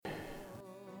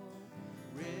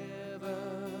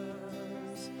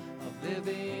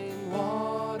living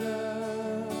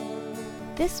water.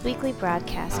 This weekly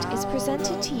broadcast is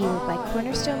presented to you by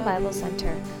Cornerstone Bible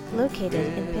Center,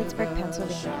 located in Pittsburgh,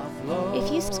 Pennsylvania.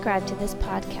 If you subscribe to this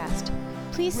podcast,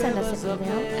 please send us an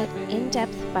email at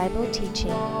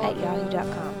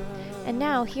indepthbibleteaching@yahoo.com. And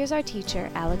now, here's our teacher,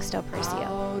 Alex Del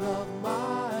Percio.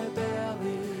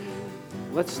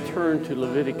 Let's turn to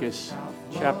Leviticus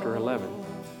chapter 11.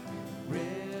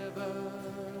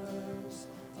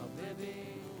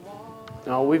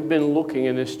 Now, we've been looking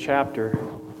in this chapter.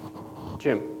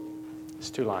 Jim, it's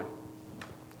too long.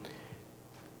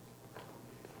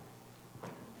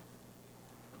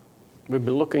 We've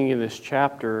been looking in this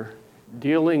chapter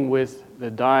dealing with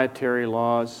the dietary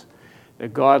laws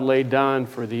that God laid down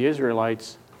for the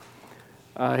Israelites.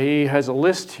 He has a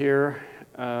list here.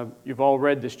 You've all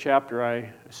read this chapter, I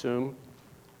assume.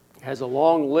 It has a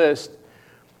long list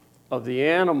of the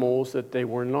animals that they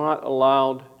were not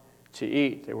allowed to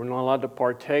eat. They were not allowed to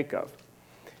partake of.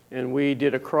 And we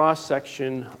did a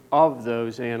cross-section of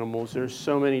those animals. There's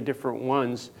so many different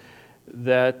ones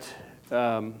that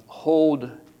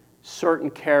hold certain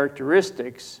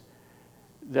characteristics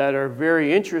that are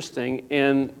very interesting.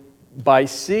 And by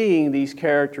seeing these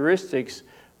characteristics,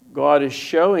 God is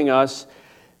showing us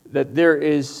that there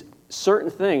are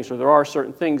certain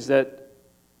things that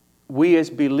we as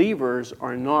believers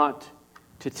are not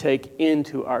to take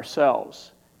into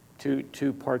ourselves,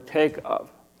 to partake of.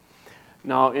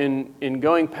 Now, in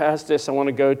going past this, I want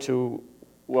to go to,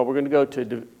 we're going to go to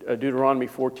Deuteronomy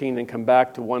 14 and come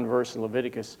back to one verse in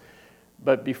Leviticus.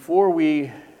 But before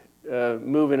we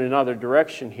move in another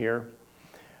direction here,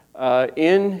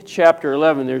 in chapter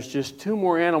 11, there's just two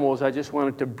more animals I just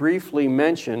wanted to briefly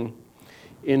mention.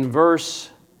 In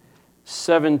verse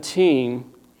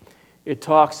 17, it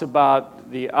talks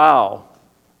about the owl.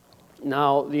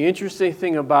 Now, the interesting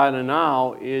thing about an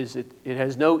owl is it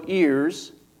has no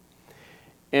ears,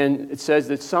 and it says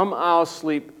that some owls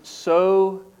sleep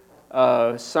so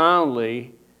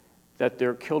soundly that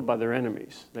they're killed by their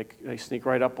enemies. They sneak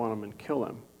right up on them and kill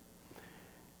them.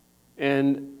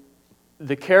 And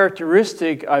the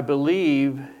characteristic, I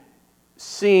believe,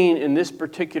 seen in this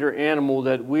particular animal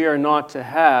that we are not to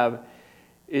have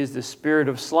is the spirit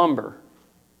of slumber.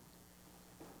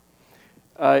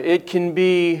 It can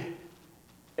be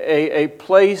a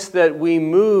place that we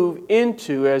move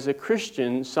into as a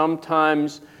Christian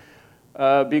sometimes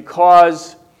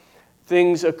because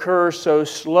things occur so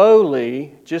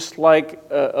slowly, just like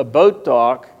a boat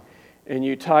dock, and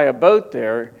you tie a boat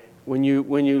there. When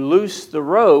you loose the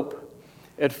rope,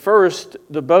 at first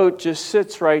the boat just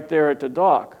sits right there at the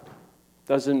dock,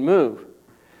 doesn't move.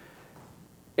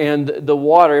 And the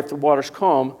water, if the water's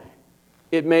calm,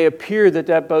 it may appear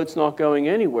that boat's not going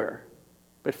anywhere.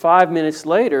 But 5 minutes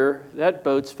later, that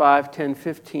boat's 5, 10,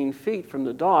 15 feet from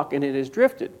the dock, and it has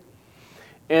drifted.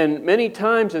 And many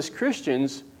times as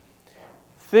Christians,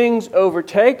 things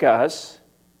overtake us,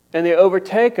 and they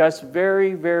overtake us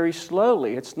very, very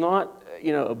slowly. It's not,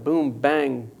 a boom,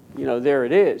 bang, there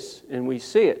it is, and we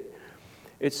see it.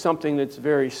 It's something that's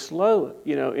very slow,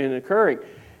 in occurring.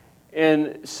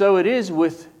 And so it is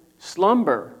with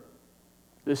slumber.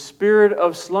 The spirit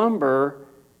of slumber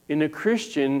in a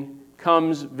Christian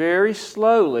comes very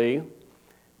slowly, a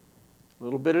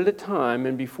little bit at a time,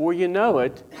 and before you know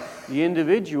it, the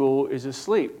individual is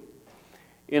asleep.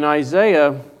 In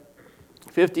Isaiah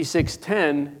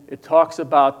 56:10, it talks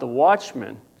about the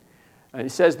watchmen. And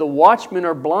it says the watchmen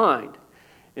are blind.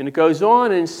 And it goes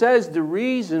on and says the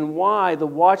reason why the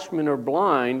watchmen are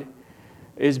blind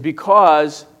is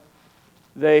because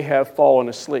they have fallen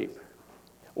asleep,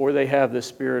 or they have the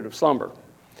spirit of slumber.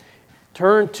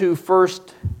 Turn to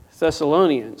 1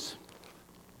 Thessalonians.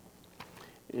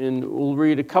 And we'll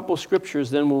read a couple scriptures,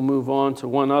 then we'll move on to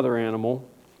one other animal.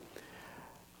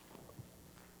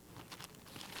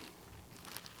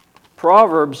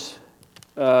 Proverbs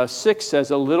 6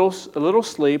 says, a little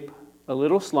sleep, a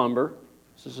little slumber.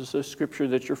 This is a scripture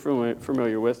that you're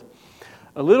familiar with.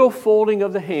 A little folding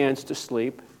of the hands to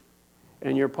sleep,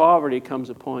 and your poverty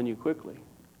comes upon you quickly.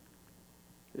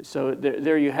 So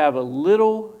there you have a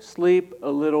little sleep,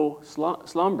 a little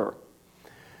slumber.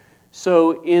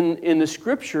 So in the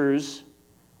scriptures,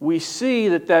 we see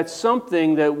that that's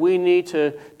something that we need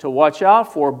to watch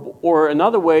out for. Or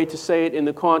another way to say it in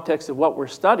the context of what we're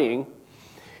studying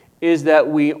is that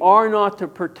we are not to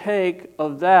partake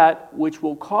of that which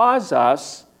will cause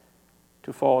us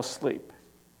to fall asleep.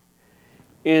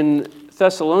 In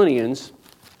Thessalonians,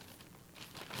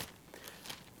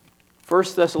 1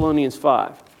 Thessalonians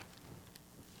 5,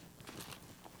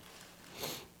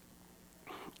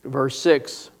 verse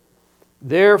 6,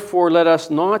 therefore let us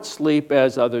not sleep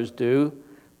as others do,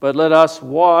 but let us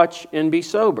watch and be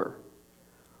sober.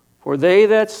 For they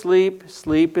that sleep,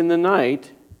 sleep in the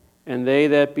night, and they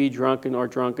that be drunken are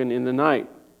drunken in the night.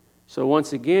 So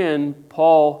once again,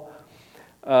 Paul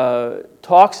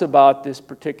talks about this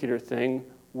particular thing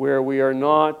where we are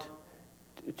not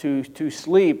to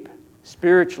sleep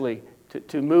spiritually,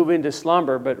 to move into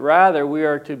slumber, but rather we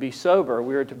are to be sober,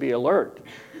 we are to be alert.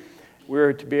 We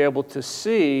are to be able to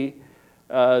see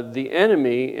the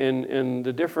enemy and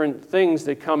the different things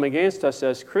that come against us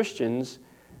as Christians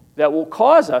that will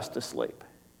cause us to sleep.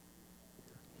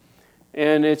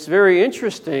 And it's very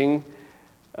interesting,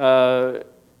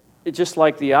 just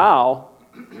like the owl,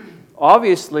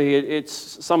 obviously it's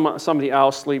some of the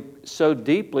owls sleep so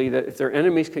deeply that if their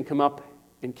enemies can come up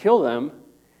and kill them,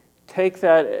 take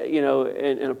that,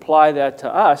 and apply that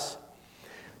to us,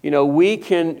 we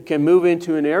can move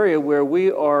into an area where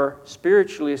we are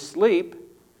spiritually asleep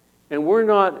and we're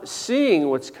not seeing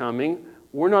what's coming.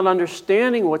 We're not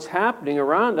understanding what's happening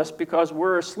around us because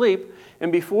we're asleep.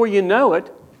 And before you know it,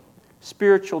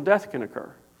 spiritual death can occur.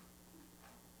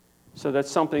 So that's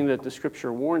something that the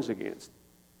Scripture warns against.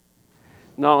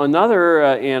 Now, another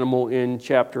animal in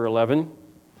chapter 11,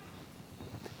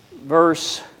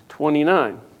 verse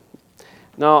 29.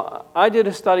 Now, I did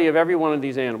a study of every one of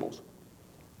these animals.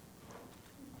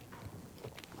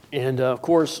 And, of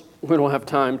course, we don't have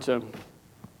time to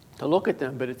look at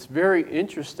them, but it's very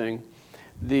interesting,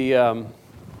 the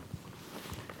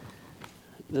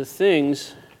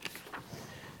things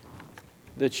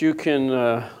that you can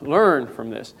learn from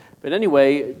this. But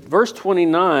anyway, verse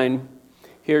 29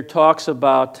 here talks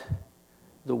about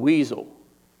the weasel.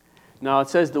 Now, it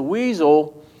says the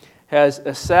weasel has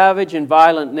a savage and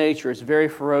violent nature. It's very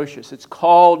ferocious. It's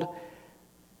called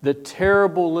the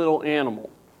terrible little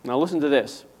animal. Now, listen to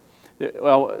this.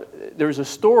 Well, there's a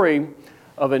story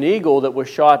of an eagle that was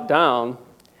shot down,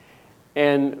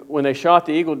 and when they shot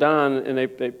the eagle down and they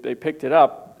picked it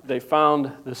up, they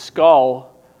found the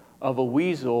skull of a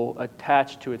weasel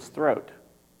attached to its throat.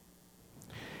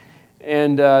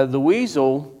 And the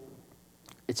weasel,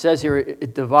 it says here,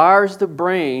 it devours the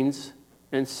brains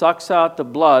and sucks out the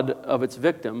blood of its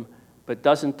victim, but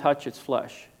doesn't touch its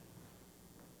flesh.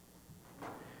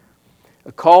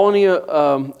 A colony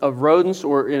of rodents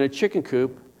or in a chicken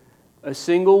coop, a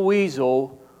single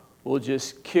weasel will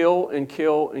just kill and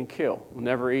kill and kill. Will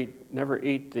never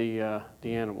eat the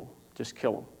animal. Just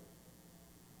kill them.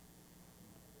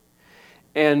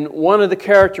 And one of the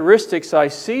characteristics I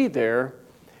see there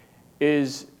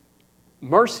is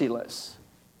merciless.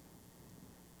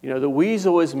 The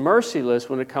weasel is merciless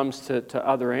when it comes to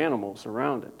other animals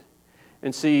around it.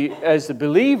 And see, as the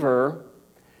believer,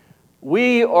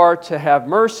 we are to have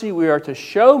mercy. We are to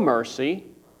show mercy.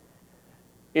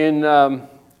 In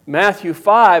Matthew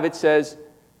 5, it says,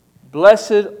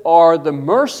 "Blessed are the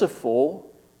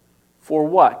merciful, for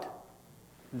what?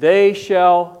 They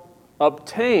shall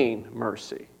obtain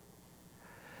mercy."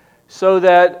 So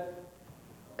that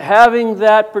having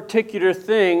that particular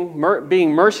thing,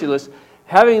 being merciless,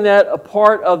 having that a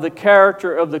part of the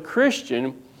character of the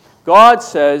Christian, God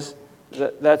says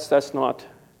that's not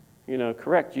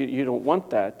correct. You don't want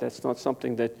that. That's not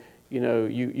something that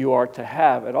you are to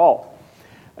have at all.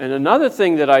 And another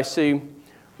thing that I see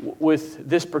with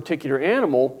this particular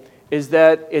animal is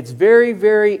that it's very,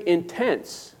 very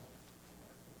intense.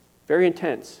 Very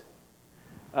intense.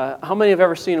 How many have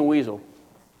ever seen a weasel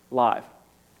live?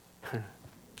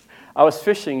 I was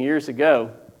fishing years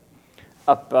ago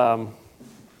up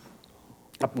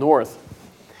north,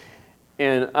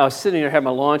 and I was sitting there, had my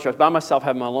launcher. I was by myself,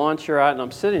 had my launcher out, and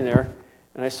I'm sitting there,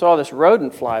 and I saw this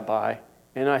rodent fly by,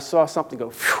 and I saw something go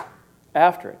phew,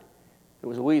 after it. It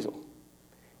was a weasel.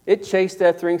 It chased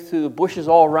that thing through the bushes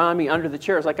all around me, under the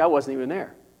chairs, like I wasn't even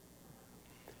there.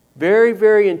 Very,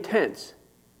 very intense.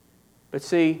 But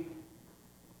see,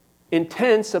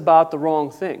 intense about the wrong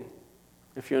thing.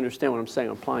 If you understand what I'm saying,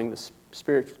 I'm applying this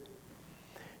spiritually.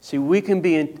 See, we can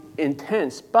be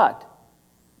intense, but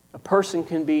a person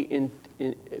can be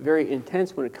very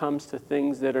intense when it comes to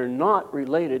things that are not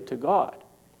related to God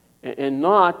and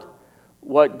not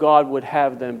what God would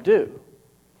have them do.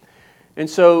 And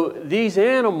so these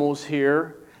animals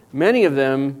here, many of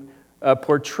them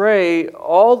portray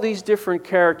all these different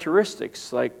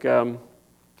characteristics, like the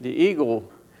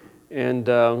eagle. And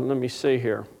let me see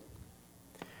here.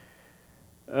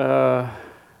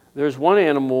 There's one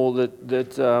animal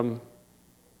that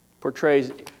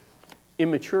portrays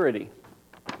immaturity.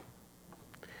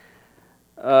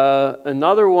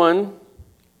 Another one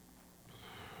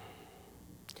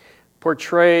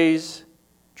portrays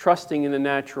trusting in the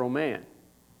natural man.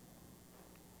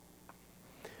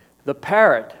 The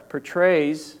parrot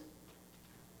portrays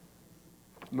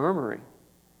murmuring,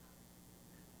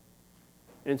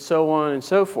 and so on and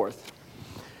so forth.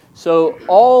 So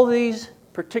all these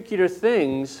particular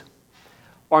things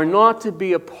are not to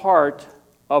be a part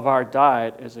of our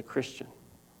diet as a Christian.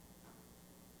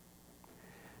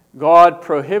 God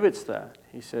prohibits that.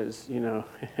 He says,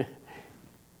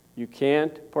 you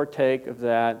can't partake of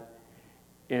that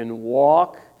and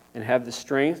walk and have the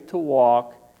strength to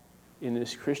walk in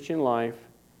this Christian life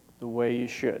the way you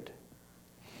should.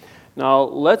 Now,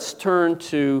 let's turn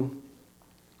to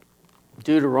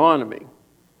Deuteronomy.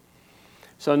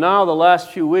 So now the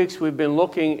last few weeks we've been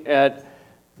looking at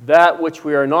that which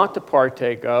we are not to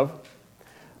partake of.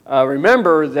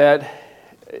 Remember that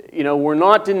we're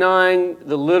not denying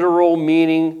the literal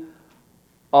meaning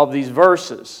of these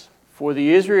verses. For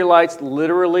the Israelites,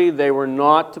 literally, they were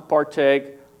not to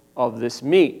partake of this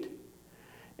meat.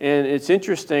 And it's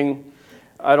interesting,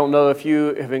 I don't know if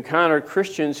you have encountered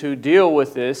Christians who deal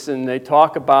with this, and they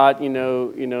talk about,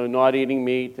 not eating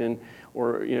meat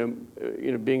or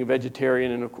being a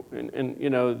vegetarian,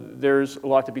 and there's a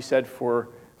lot to be said for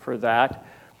that.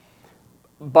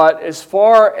 But as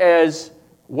far as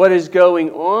what is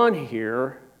going on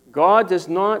here, God does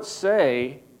not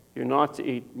say you're not to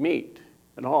eat meat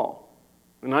at all.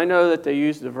 And I know that they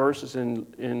use the verses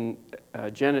in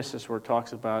Genesis where it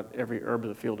talks about every herb of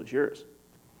the field is yours.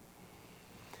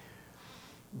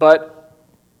 But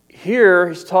here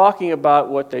he's talking about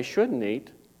what they shouldn't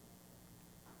eat,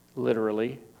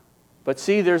 literally. But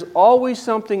see, there's always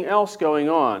something else going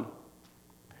on.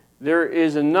 There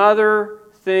is another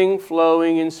thing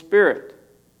flowing in spirit.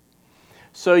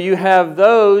 So you have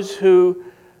those who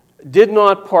did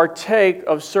not partake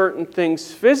of certain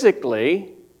things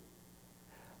physically,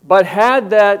 but had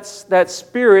that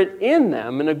spirit in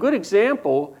them. And a good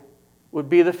example would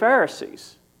be the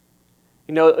Pharisees.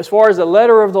 As far as the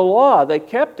letter of the law, they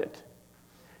kept it.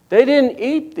 They didn't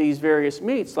eat these various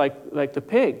meats like the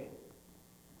pig.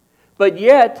 But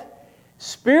yet,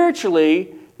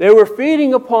 spiritually, they were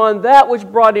feeding upon that which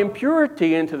brought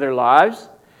impurity into their lives,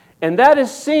 and that is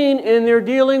seen in their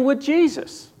dealing with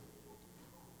Jesus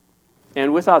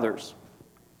and with others,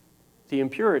 the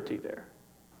impurity there.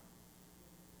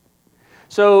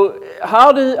 So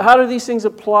how do these things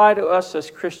apply to us as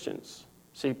Christians?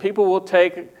 See, people will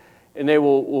take and they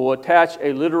will attach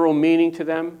a literal meaning to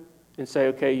them and say,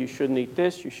 okay, you shouldn't eat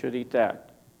this, you should eat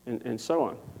that, and so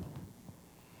on.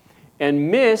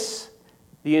 And miss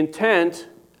the intent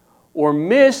or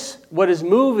miss what is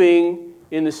moving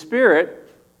in the Spirit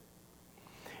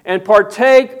and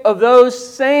partake of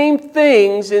those same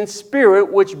things in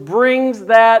spirit which brings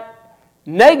that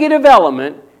negative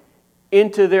element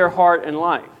into their heart and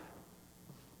life.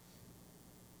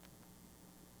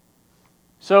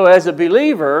 So as a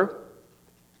believer,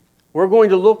 we're going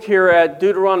to look here at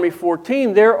Deuteronomy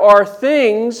 14. There are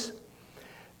things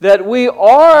that we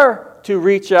are to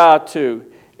reach out to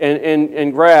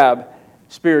and grab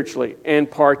spiritually and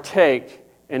partake,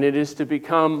 and it is to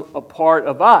become a part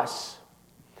of us.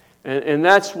 And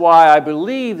that's why I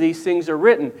believe these things are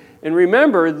written. And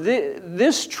remember,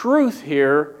 this truth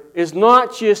here is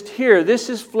not just here. This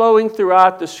is flowing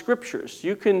throughout the Scriptures.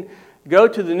 You can go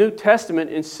to the New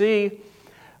Testament and see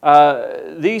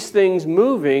these things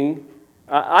moving.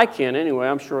 I can anyway.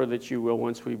 I'm sure that you will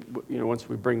once we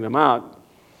bring them out.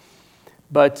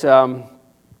 But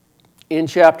in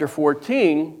chapter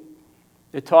 14,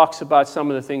 it talks about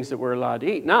some of the things that we're allowed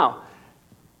to eat. Now,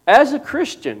 as a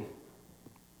Christian,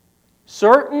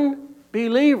 certain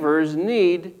believers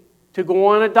need to go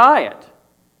on a diet.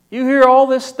 You hear all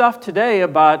this stuff today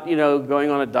about, going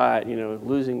on a diet,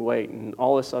 losing weight and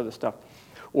all this other stuff.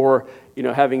 Or,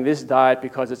 having this diet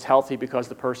because it's healthy because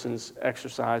the person's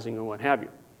exercising or what have you.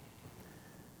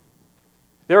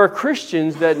 There are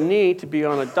Christians that need to be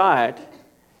on a diet,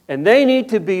 and they need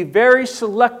to be very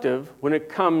selective when it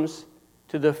comes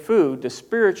to the food, the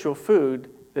spiritual food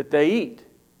that they eat.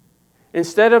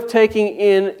 Instead of taking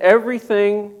in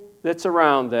everything that's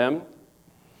around them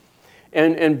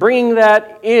and bringing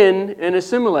that in and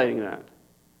assimilating that.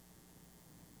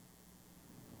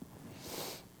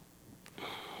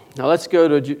 Now let's go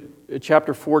to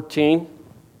chapter 14,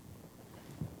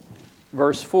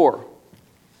 verse 4.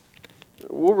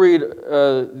 We'll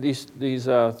read these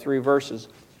three verses.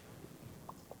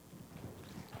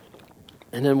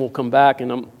 And then we'll come back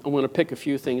and I'm going to pick a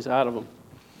few things out of them.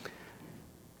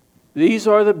 These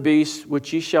are the beasts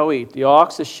which ye shall eat, the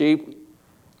ox, the sheep,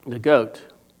 the goat.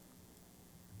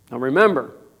 Now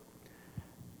remember,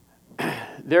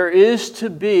 there is to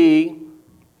be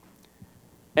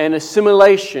an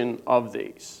assimilation of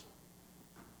these.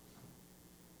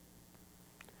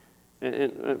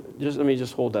 And just let me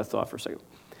just hold that thought for a second.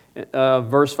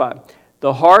 Verse 5.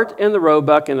 The hart and the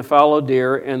roebuck and the fallow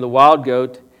deer and the wild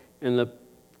goat and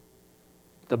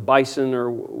the bison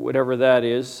or whatever that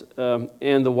is,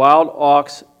 and the wild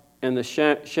ox and the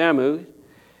shamu,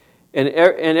 and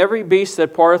every beast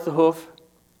that parteth the hoof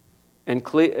and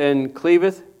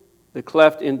cleaveth the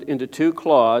cleft into two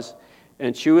claws,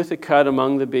 and cheweth the cud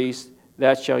among the beasts,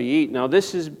 that shall ye eat. Now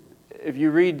this is, if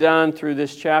you read down through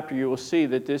this chapter, you will see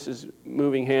that this is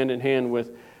moving hand in hand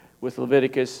with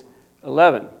Leviticus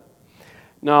 11.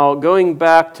 Now going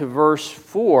back to verse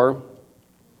 4,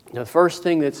 the first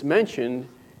thing that's mentioned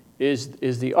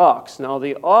is the ox. Now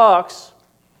the ox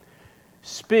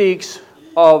speaks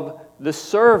of the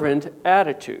servant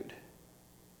attitude.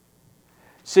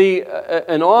 See,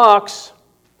 an ox,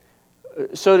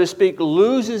 so to speak,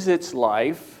 loses its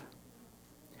life,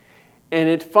 and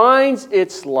it finds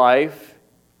its life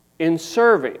in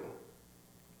serving.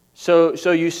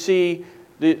 So you see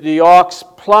the ox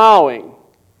plowing.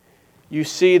 You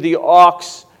see the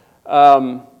ox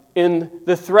in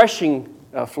the threshing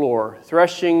floor,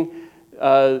 threshing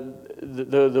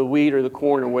the wheat or the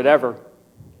corn or whatever.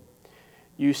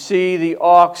 You see the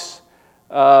ox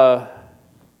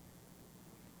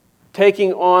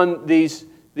taking on these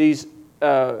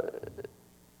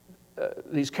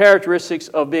characteristics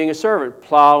of being a servant,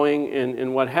 plowing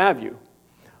and what have you.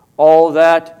 All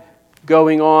that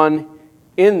going on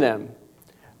in them.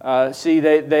 See,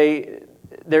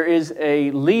 there is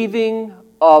a leaving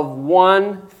of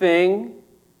one thing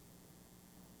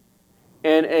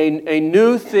and a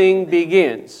new thing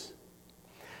begins.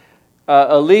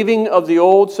 A leaving of the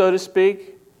old, so to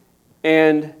speak,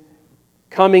 and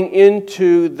coming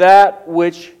into that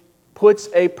which puts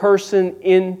a person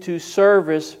into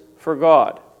service for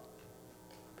God.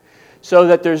 So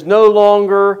that there's no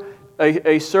longer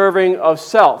a serving of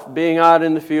self, being out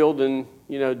in the field and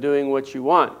doing what you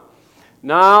want.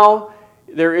 Now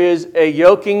there is a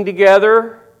yoking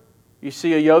together. You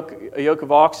see a yoke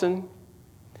of oxen.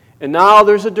 And now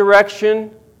there's a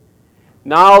direction.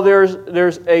 Now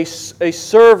there's a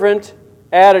servant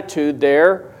attitude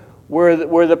there where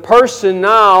the person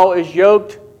now is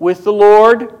yoked with the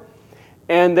Lord,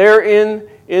 and they're in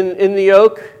the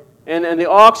yoke, and the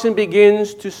oxen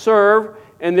begins to serve,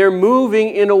 and they're moving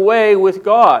in a way with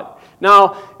God.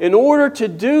 Now, in order to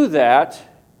do that,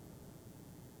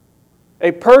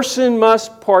 a person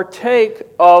must partake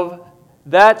of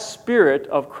that spirit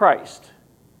of Christ.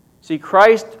 See,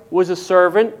 Christ was a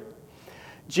servant.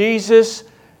 Jesus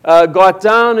got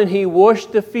down and he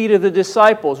washed the feet of the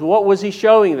disciples. What was he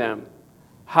showing them?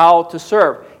 How to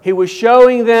serve. He was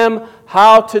showing them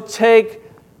how to take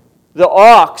the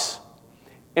ox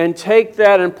and take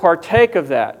that and partake of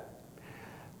that.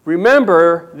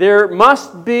 Remember, there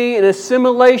must be an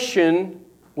assimilation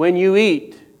when you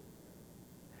eat.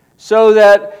 So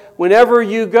that whenever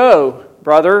you go,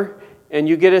 brother, and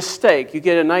you get a steak, you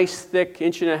get a nice thick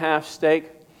 1.5-inch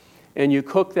steak, and you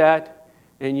cook that,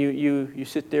 and you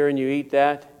sit there and you eat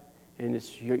that, and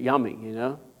it's yummy,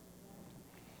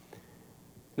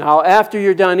 Now, after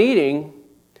you're done eating,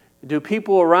 do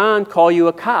people around call you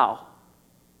a cow?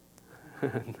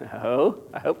 No,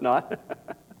 I hope not.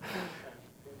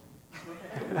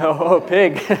 Oh,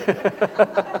 pig.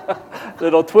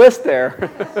 Little twist there.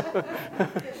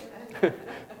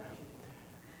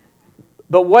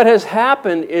 But what has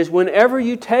happened is whenever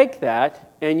you take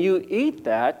that and you eat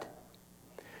that,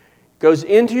 it goes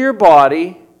into your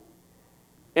body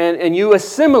and you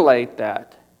assimilate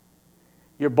that.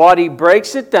 Your body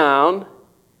breaks it down,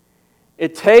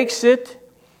 it takes it,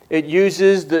 it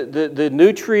uses the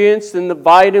nutrients and the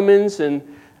vitamins and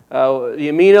the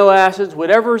amino acids,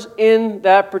 whatever's in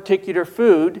that particular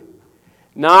food.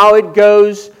 Now it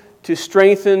goes to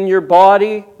strengthen your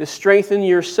body, to strengthen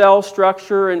your cell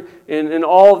structure and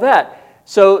all of that.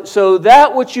 So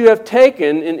that which you have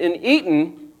taken and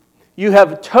eaten, you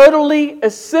have totally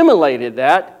assimilated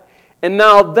that, and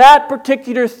now that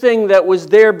particular thing that was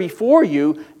there before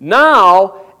you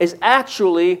now is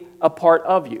actually a part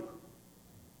of you.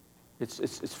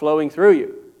 It's flowing through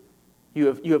you.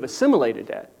 You have assimilated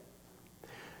that.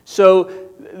 So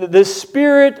the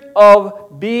spirit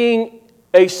of being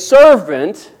a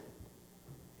servant,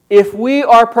 if we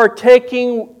are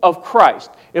partaking of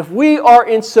Christ, if we are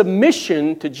in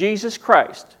submission to Jesus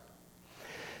Christ,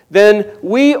 then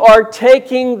we are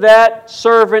taking that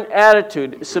servant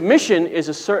attitude. Submission is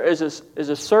a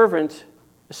servant's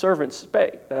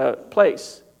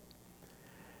place.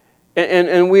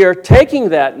 And we are taking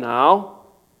that now,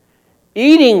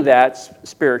 eating that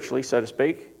spiritually, so to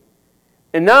speak,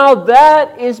 and now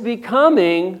that is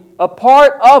becoming a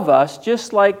part of us,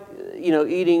 just like,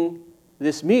 eating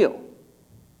this meal.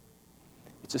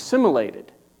 It's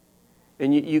assimilated.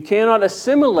 And you cannot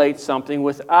assimilate something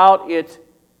without it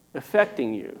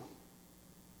affecting you.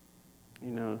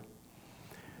 You know,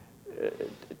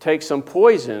 take some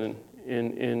poison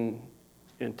and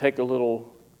take a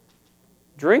little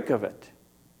drink of it.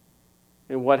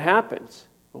 And what happens?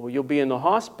 Well, you'll be in the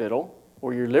hospital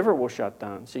or your liver will shut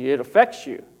down. See, it affects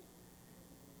you.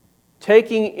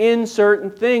 Taking in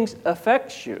certain things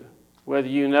affects you. Whether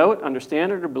you know it,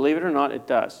 understand it, or believe it or not, it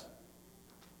does.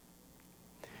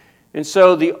 And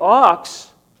so the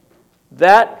ox,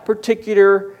 that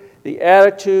particular, the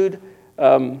attitude,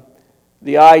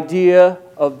 the idea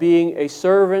of being a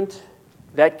servant,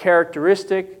 that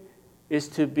characteristic is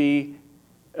to be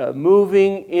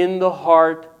moving in the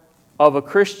heart of a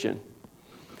Christian.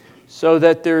 So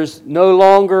that there's no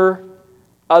longer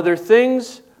other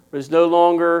things, there's no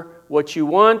longer what you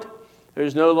want,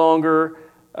 there's no longer,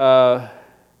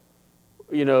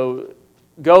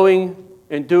 going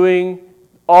and doing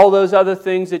all those other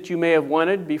things that you may have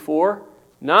wanted before.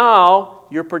 Now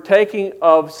you're partaking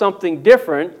of something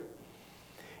different,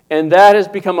 and that has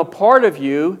become a part of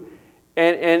you,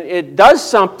 and it does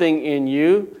something in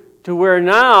you to where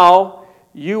now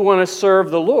you want to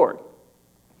serve the Lord.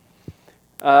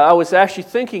 I was actually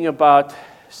thinking about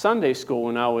Sunday school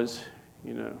when I was,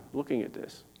 looking at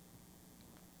this.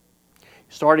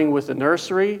 Starting with the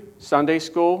nursery, Sunday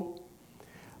school,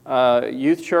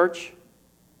 youth church,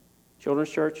 children's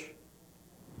church.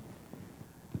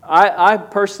 I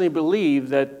personally believe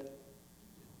that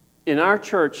in our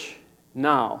church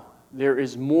now, there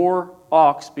is more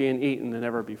ox being eaten than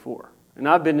ever before. And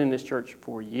I've been in this church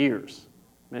for years,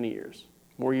 many years.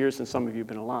 More years than some of you have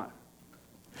been alive.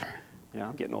 Yeah,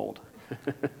 I'm getting old.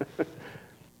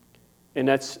 And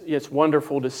it's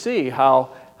wonderful to see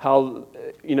how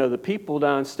the people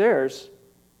downstairs,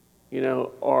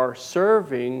 are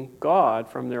serving God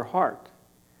from their heart.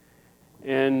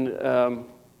 And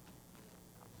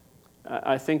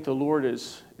I think the Lord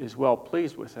is well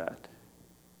pleased with that.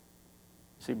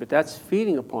 See, but that's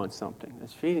feeding upon something.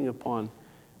 That's feeding upon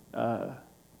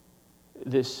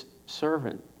this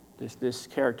servant, this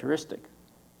characteristic.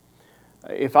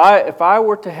 If I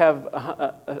were to have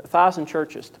 1,000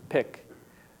 churches to pick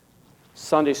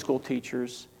Sunday school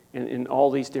teachers in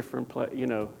all these different,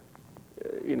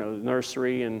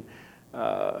 nursery and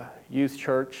youth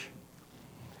church,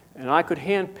 and I could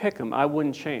hand pick them, I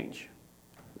wouldn't change.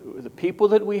 The people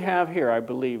that we have here, I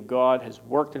believe God has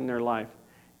worked in their life,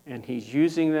 and He's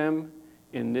using them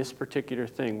in this particular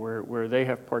thing where they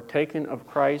have partaken of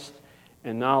Christ,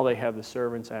 and now they have the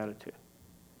servant's attitude.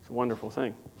 It's a wonderful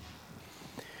thing.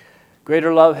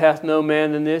 Greater love hath no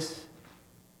man than this,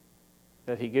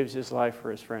 that he gives his life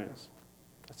for his friends.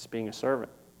 That's being a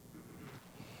servant.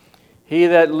 He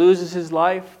that loses his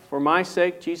life for my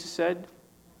sake, Jesus said,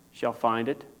 shall find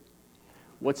it.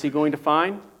 What's he going to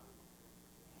find?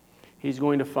 He's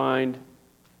going to find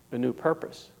a new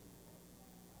purpose.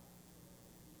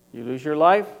 You lose your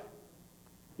life,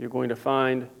 you're going to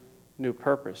find new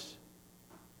purpose,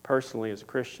 personally as a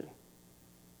Christian.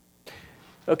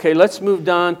 Okay, let's move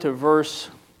down to verse,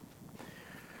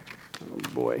 oh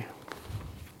boy,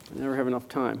 I never have enough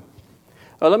time.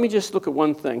 Let me just look at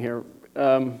one thing here.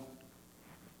 1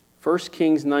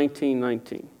 Kings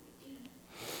 19:19.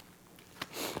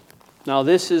 Now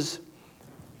this is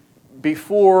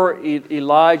before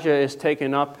Elijah is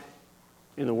taken up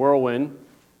in the whirlwind.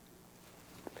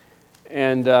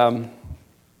 And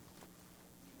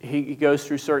he goes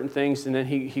through certain things, and then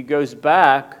he goes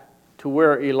back to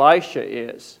where Elisha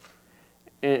is.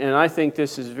 And I think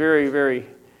this is very, very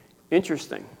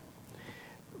interesting.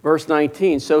 Verse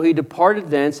 19, so he departed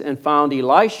thence and found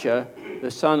Elisha, the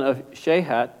son of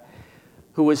Shaphat,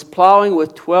 who was plowing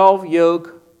with 12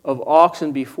 yoke of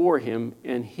oxen before him,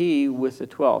 and he with the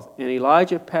 12th. And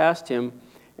Elijah passed him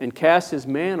and cast his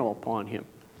mantle upon him.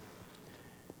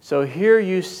 So here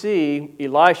you see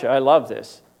Elisha. I love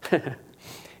this.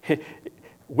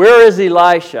 Where is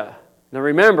Elisha? Now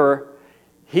remember,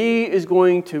 he is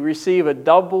going to receive a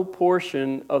double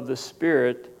portion of the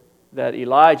Spirit that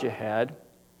Elijah had.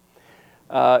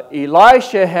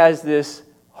 Elisha has this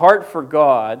heart for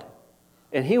God,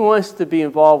 and he wants to be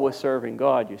involved with serving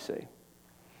God, you see.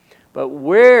 But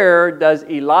where does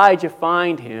Elijah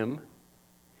find him?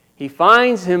 He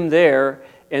finds him there,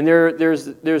 and there's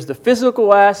the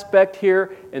physical aspect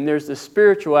here, and there's the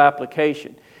spiritual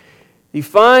application. He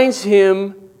finds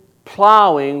him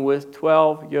plowing with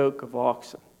 12 yoke of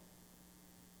oxen.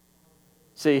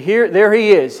 See, there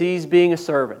he is. He's being a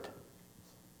servant.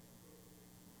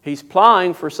 He's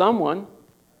plowing for someone.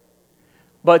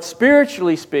 But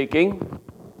spiritually speaking,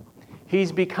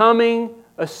 he's becoming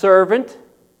a servant.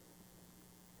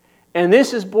 And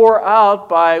this is bore out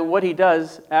by what he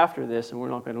does after this, and we're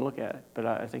not going to look at it, but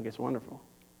I think it's wonderful.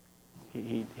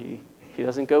 He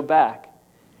doesn't go back.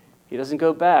 He doesn't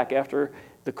go back after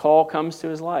the call comes to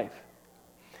his life.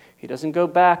 He doesn't go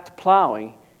back to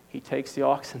plowing. He takes the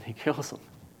oxen, he kills them,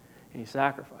 and he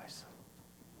sacrifices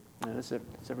them. And let's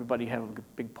everybody have a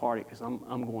big party, because I'm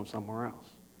going somewhere else.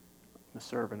 I'm a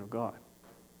servant of God.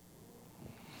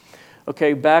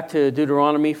 Okay, back to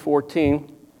Deuteronomy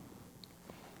 14,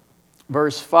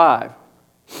 verse 5.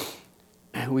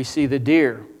 We see the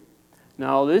deer.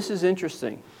 Now, this is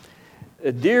interesting.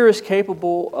 A deer is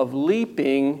capable of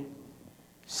leaping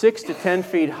 6 to 10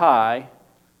 feet high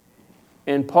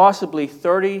and possibly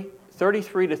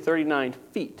 33 to 39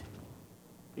 feet.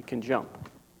 It can jump.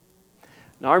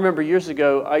 Now, I remember years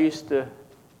ago, I used to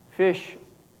fish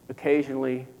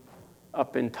occasionally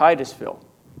up in Titusville.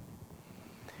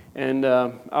 And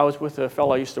I was with a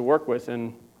fellow I used to work with,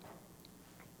 and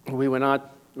we were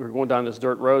going down this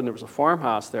dirt road, and there was a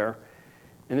farmhouse there.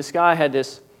 And this guy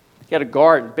he had a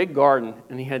garden, big garden,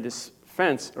 and he had this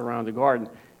fence around the garden.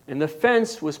 And the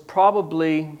fence was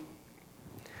probably,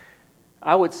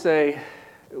 I would say,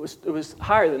 it was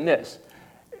higher than this.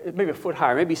 Maybe a foot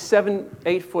higher, maybe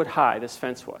 7-8 foot high this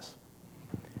fence was.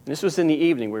 And this was in the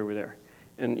evening we were there.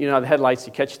 And you know, the headlights,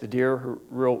 you catch the deer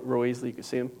real easily, you could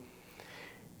see them.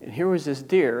 And here was this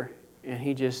deer, and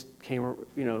he just came,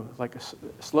 you know, like a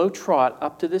slow trot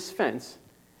up to this fence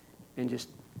and just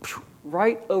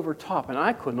right over top. And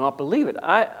I could not believe it.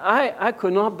 I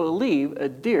could not believe a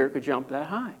deer could jump that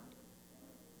high.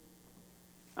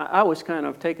 I was kind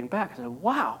of taken back. I said,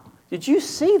 wow, did you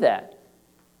see that?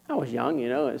 I was young, you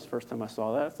know. It's the first time I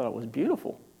saw that. I thought it was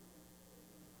beautiful.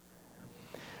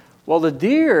 Well, the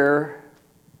deer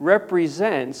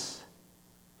represents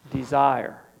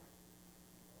desire.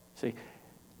 See,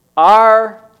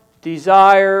 our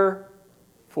desire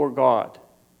for God.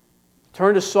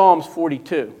 Turn to Psalms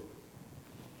 42.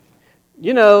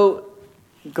 You know,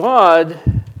 God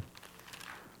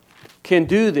can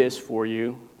do this for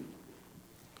you,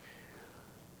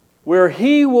 where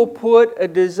He will put a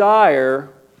desire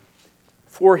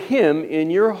for Him in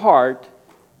your heart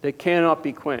that cannot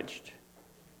be quenched.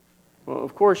 Well,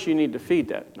 of course, you need to feed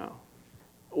that now.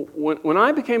 When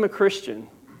I became a Christian,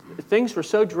 things were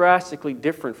so drastically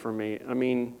different for me. I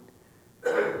mean,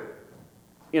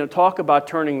 you know, talk about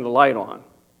turning the light on.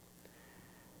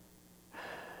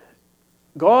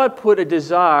 God put a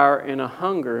desire and a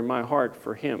hunger in my heart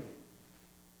for Him.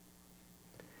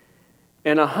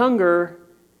 And a hunger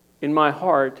in my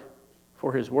heart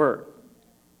for His Word.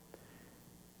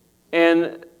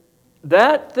 And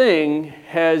that thing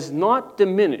has not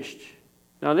diminished.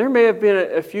 Now, there may have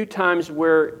been a few times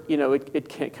where, you know,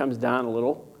 it comes down a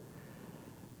little.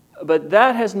 But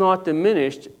that has not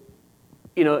diminished,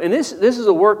 you know, and this is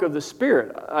a work of the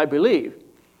Spirit, I believe,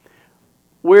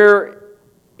 where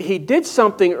He did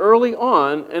something early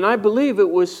on, and I believe it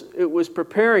was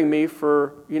preparing me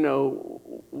for, you know,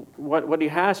 what He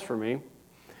has for me,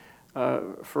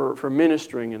 for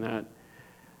ministering in that.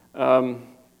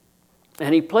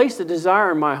 And He placed a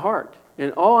desire in my heart,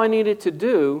 and all I needed to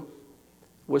do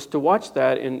was to watch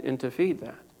that and to feed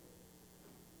that.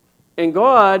 And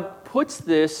God puts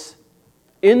this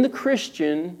in the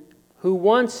Christian who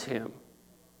wants Him.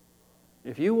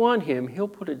 If you want Him, He'll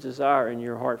put a desire in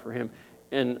your heart for Him.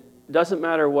 And it doesn't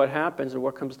matter what happens or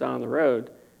what comes down the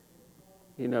road,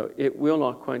 you know, it will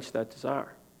not quench that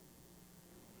desire.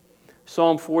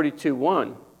 Psalm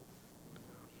 42:1.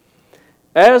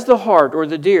 As the hart or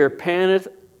the deer panteth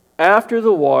after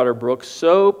the water brook,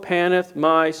 so panteth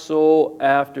my soul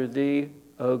after Thee,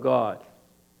 O God.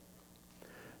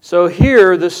 So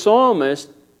here the psalmist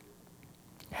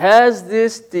has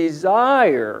this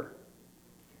desire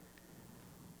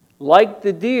like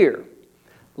the deer.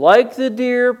 Like the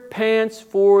deer pants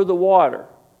for the water.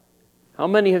 How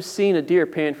many have seen a deer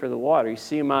pant for the water? You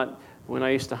see them out, when I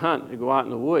used to hunt, to go out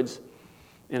in the woods,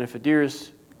 and if a deer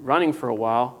is running for a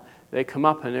while, they come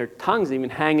up and their tongue's even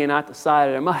hanging out the side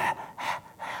of their mouth,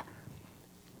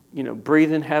 you know,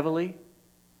 breathing heavily.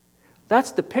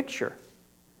 That's the picture.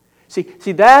 See,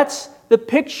 that's the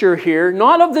picture here,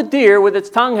 not of the deer with its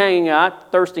tongue hanging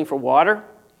out, thirsting for water,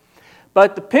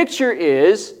 but the picture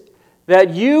is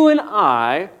that you and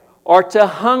I are to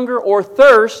hunger or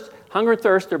thirst. Hunger and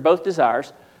thirst are both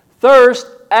desires. Thirst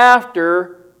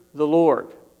after the Lord.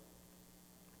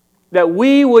 That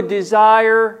we would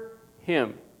desire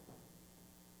Him.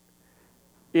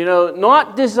 You know,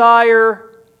 not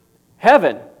desire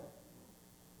heaven.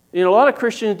 You know, a lot of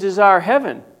Christians desire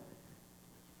heaven.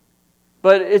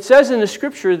 But it says in the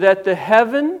Scripture that the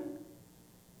heaven,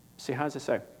 see, how does it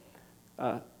say?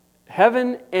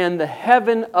 heaven and the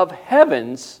heaven of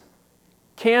heavens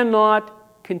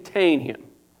cannot contain him.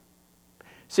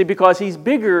 See, because he's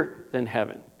bigger than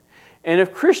heaven. And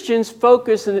if Christians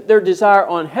focus their desire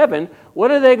on heaven,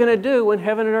 what are they going to do when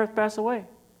heaven and earth pass away?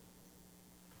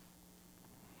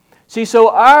 See, so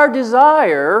our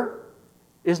desire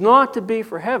is not to be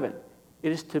for heaven.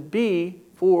 It is to be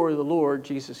for the Lord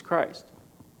Jesus Christ.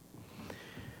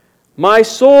 My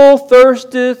soul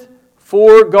thirsteth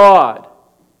for God,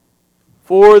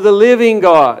 for the living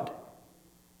God.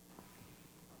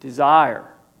 Desire.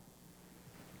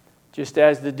 Just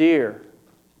as the deer.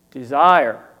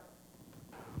 Desire.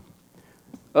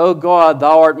 O God,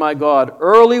 thou art my God.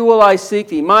 Early will I seek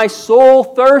thee. My soul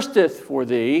thirsteth for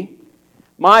thee.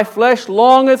 My flesh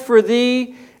longeth for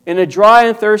thee in a dry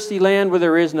and thirsty land where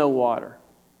there is no water.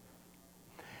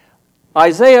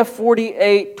 Isaiah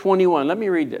 48:21. Let me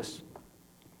read this.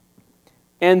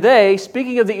 And they,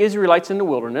 speaking of the Israelites in the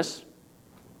wilderness,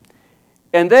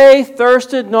 and they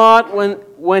thirsted not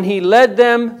when he led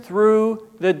them through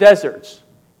the deserts.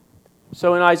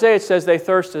 So in Isaiah it says they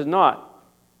thirsted not.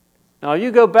 Now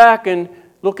you go back and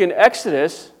look in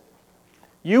Exodus,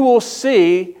 you will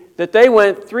see that they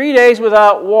went 3 days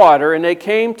without water and they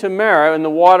came to Marah and the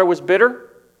water was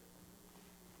bitter.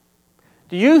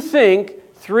 Do you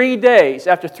think 3 days,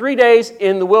 after 3 days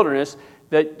in the wilderness,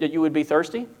 that you would be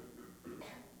thirsty?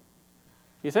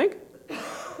 You think?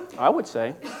 I would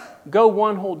say, go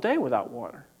 1 whole day without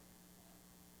water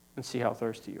and see how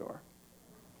thirsty you are.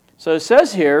 So it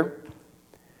says here,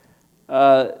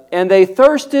 and they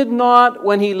thirsted not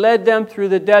when he led them through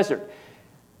the desert.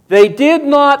 They did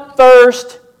not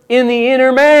thirst in the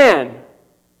inner man.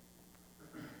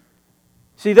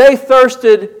 See, they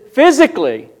thirsted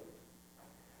physically,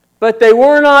 but they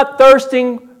were not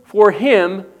thirsting for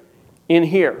him in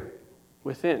here,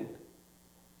 within.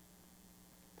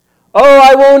 Oh,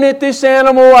 I won't eat this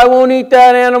animal, I won't eat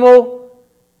that animal.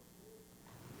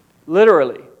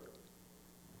 Literally.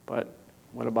 But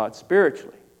what about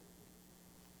spiritually?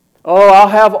 Oh, I'll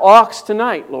have ox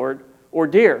tonight, Lord, or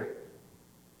deer.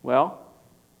 Well,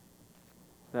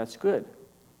 that's good.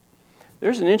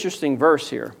 There's an interesting verse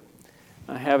here.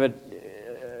 I have it.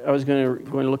 I was going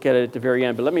to look at it at the very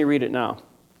end, but let me read it now.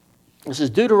 This is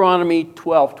Deuteronomy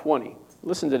 12:20.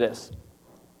 Listen to this.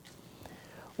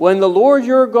 When the Lord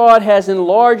your God has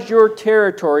enlarged your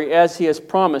territory as he has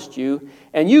promised you,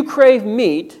 and you crave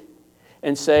meat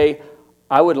and say,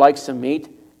 I would like some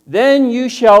meat, then you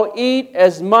shall eat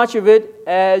as much of it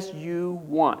as you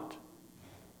want.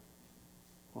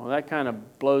 Well, that kind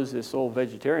of blows this old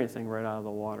vegetarian thing right out of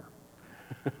the water.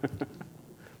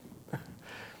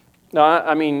 No,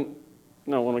 I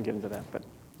won't get into that. But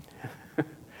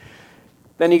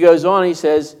then he goes on, he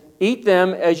says, eat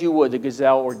them as you would the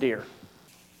gazelle or deer.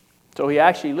 So he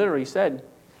actually literally said,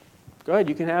 go ahead,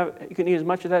 you can eat as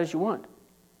much of that as you want.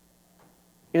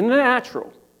 In the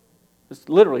natural.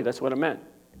 Literally, that's what it meant.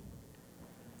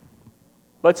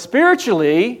 But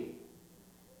spiritually,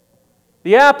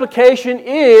 the application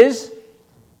is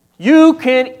you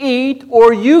can eat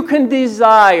or you can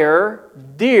desire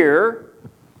deer,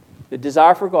 the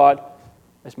desire for God,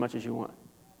 as much as you want.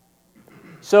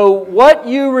 So what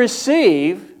you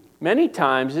receive many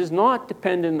times is not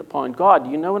dependent upon God. Do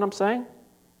you know what I'm saying?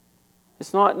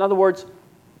 It's not, in other words,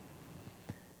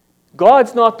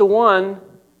 God's not the one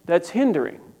that's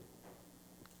hindering.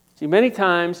 See, many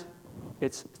times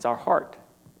it's our heart.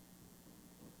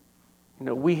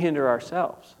 We hinder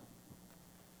ourselves.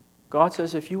 God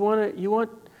says, if you want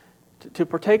to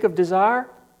partake of desire,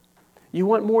 you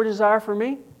want more desire for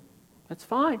me, that's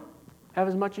fine. Have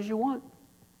as much as you want.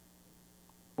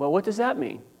 Well, what does that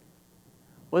mean?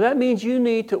 Well, that means you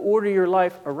need to order your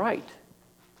life aright.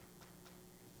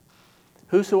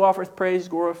 Whoso offereth praise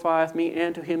glorifieth me,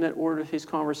 and to him that ordereth his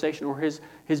conversation or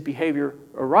his behavior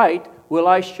aright will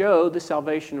I show the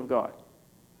salvation of God.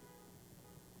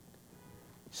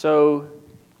 So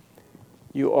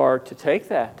you are to take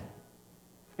that.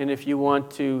 And if you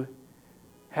want to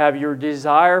have your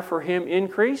desire for him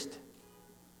increased,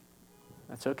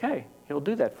 that's okay. He'll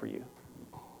do that for you.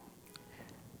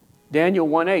 Daniel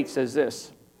 1:8 says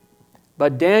this,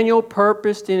 but Daniel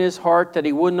purposed in his heart that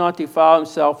he would not defile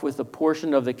himself with the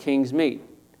portion of the king's meat.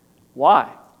 Why?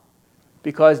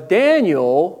 Because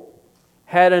Daniel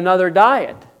had another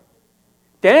diet.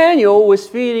 Daniel was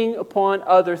feeding upon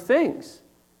other things.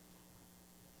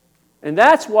 And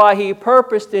that's why he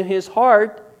purposed in his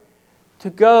heart to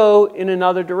go in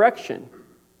another direction.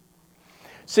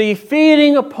 See,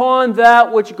 feeding upon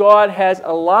that which God has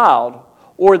allowed,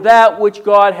 or that which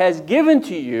God has given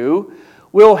to you,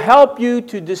 will help you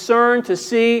to discern, to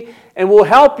see, and will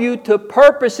help you to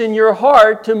purpose in your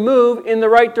heart to move in the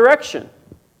right direction.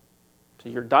 So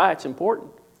your diet's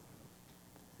important.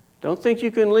 Don't think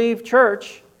you can leave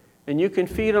church and you can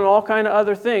feed on all kind of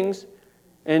other things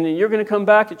and you're going to come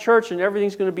back to church and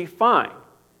everything's going to be fine.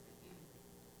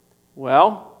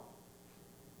 Well,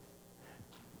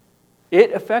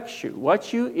 it affects you.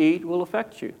 What you eat will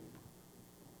affect you.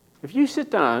 If you sit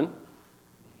down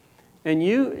and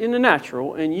you, in the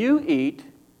natural, and you eat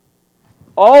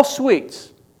all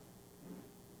sweets,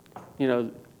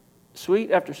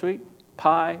 sweet after sweet,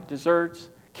 pie, desserts,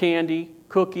 candy,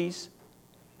 cookies,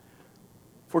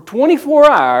 for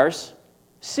 24 hours,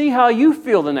 see how you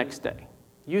feel the next day.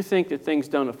 You think that things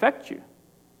don't affect you.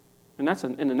 And that's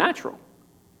in the natural.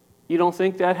 You don't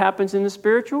think that happens in the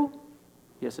spiritual?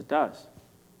 Yes, it does.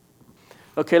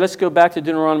 Okay, let's go back to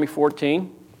Deuteronomy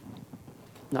 14.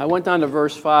 Now, I went down to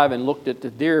verse 5 and looked at the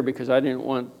deer because I didn't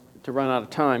want to run out of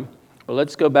time. But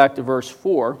let's go back to verse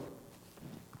 4.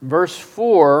 Verse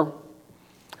 4,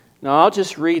 now I'll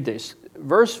just read this.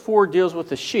 Verse 4 deals with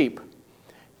the sheep.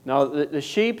 Now, the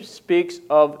sheep speaks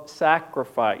of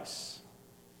sacrifice.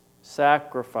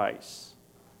 Sacrifice.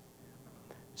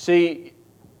 See,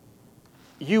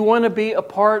 you want to be a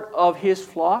part of his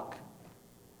flock?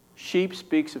 Sheep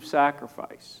speaks of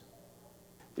sacrifice.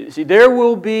 See, there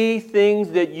will be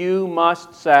things that you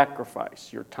must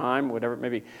sacrifice. Your time, whatever it may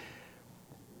be.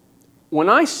 When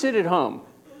I sit at home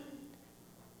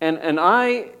and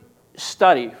I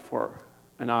study for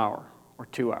an hour or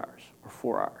 2 hours or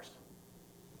 4 hours,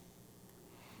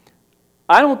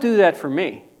 I don't do that for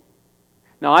me.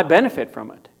 Now, I benefit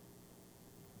from it.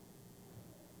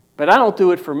 But I don't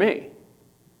do it for me.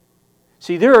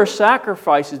 See, there are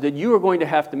sacrifices that you are going to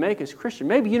have to make as a Christian.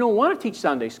 Maybe you don't want to teach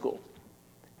Sunday school.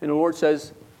 And the Lord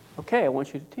says, okay, I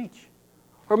want you to teach.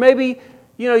 Or maybe,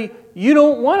 you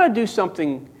don't want to do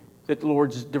something that the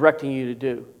Lord's directing you to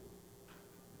do.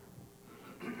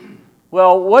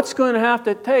 Well, what's going to have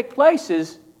to take place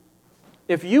is,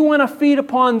 if you want to feed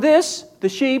upon this, the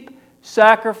sheep,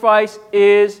 sacrifice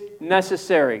is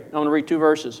necessary. I'm going to read 2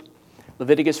 verses.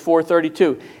 Leviticus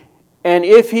 4:32. And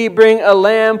if he bring a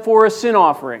lamb for a sin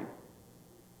offering,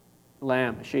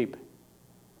 lamb, a sheep,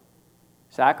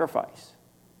 sacrifice.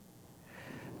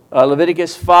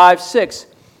 Leviticus 5:6.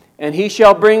 And he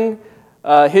shall bring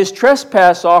his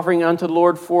trespass offering unto the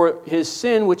Lord for his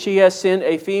sin, which he has sinned,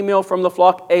 a female from the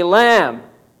flock, a lamb.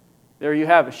 There you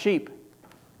have a sheep.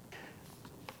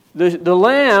 The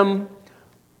lamb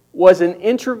was an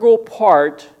integral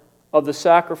part of the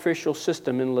sacrificial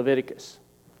system in Leviticus.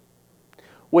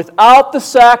 Without the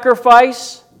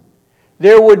sacrifice,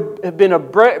 there would have been a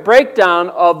breakdown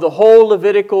of the whole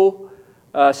Levitical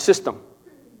system.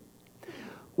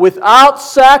 Without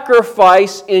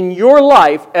sacrifice in your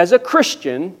life as a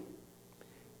Christian,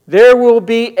 there will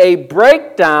be a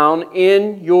breakdown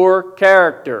in your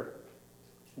character.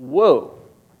 Whoa.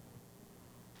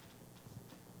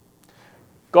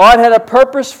 God had a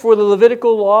purpose for the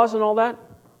Levitical laws and all that.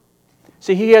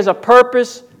 See, He has a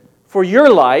purpose for your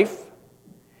life.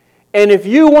 And if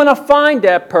you want to find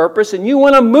that purpose and you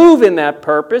want to move in that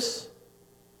purpose,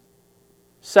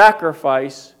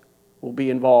 sacrifice will be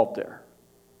involved there.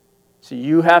 So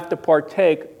you have to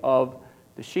partake of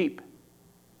the sheep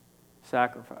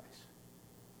sacrifice.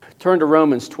 Turn to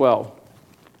Romans 12.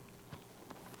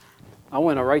 I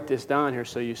want to write this down here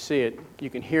so you see it. You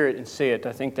can hear it and see it.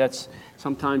 I think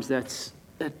sometimes that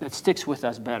sticks with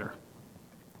us better.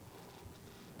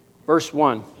 Verse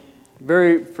 1.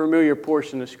 Very familiar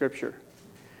portion of Scripture.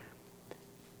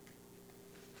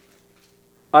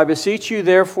 I beseech you,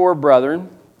 therefore, brethren,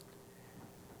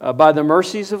 by the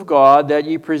mercies of God, that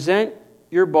ye present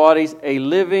your bodies a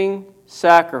living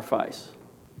sacrifice.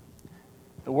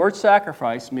 The word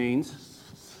sacrifice means,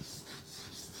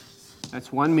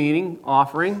 that's one meaning,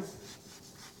 offering,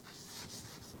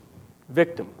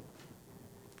 victim.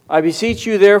 I beseech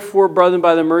you, therefore, brethren,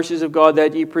 by the mercies of God,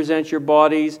 that ye present your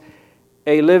bodies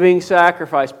a living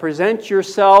sacrifice. Present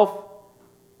yourself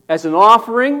as an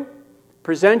offering.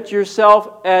 Present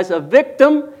yourself as a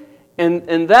victim.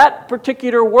 And that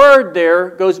particular word there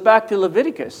goes back to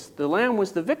Leviticus. The lamb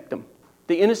was the victim,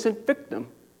 the innocent victim.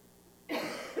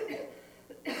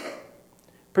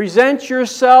 Present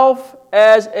yourself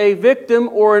as a victim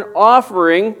or an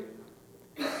offering,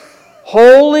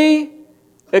 holy,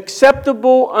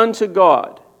 acceptable unto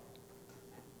God.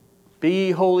 Be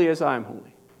ye holy as I am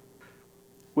holy,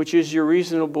 which is your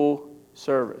reasonable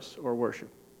service or worship.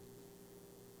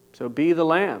 So be the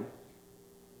lamb.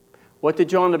 What did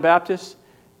John the Baptist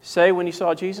say when he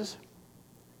saw Jesus?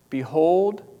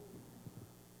 Behold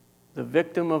the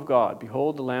victim of God.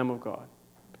 Behold the Lamb of God.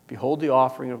 Behold the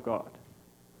offering of God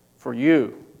for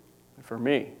you and for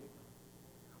me.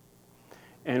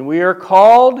 And we are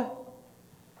called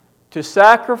to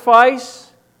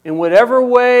sacrifice in whatever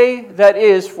way that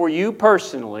is for you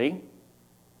personally.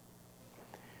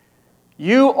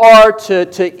 You are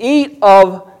to eat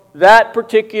of that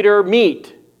particular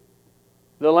meat,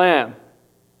 the lamb.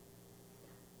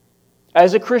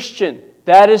 As a Christian,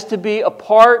 that is to be a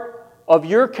part of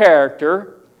your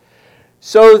character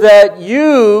so that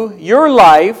your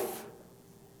life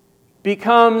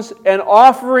becomes an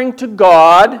offering to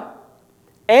God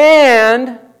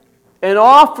and an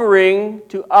offering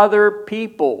to other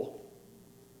people.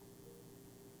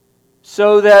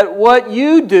 So that what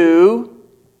you do,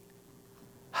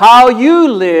 how you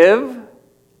live,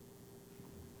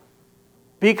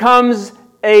 becomes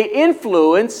an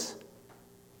influence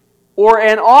or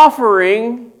an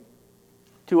offering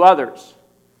to others.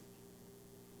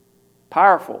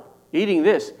 Powerful. Eating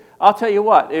this. I'll tell you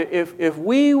what, if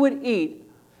we would eat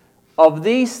of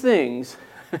these things,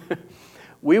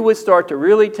 we would start to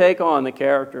really take on the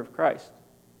character of Christ.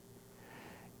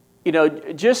 You know,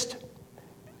 just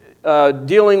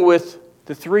dealing with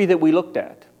the three that we looked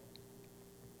at.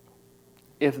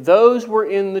 If those were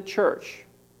in the church,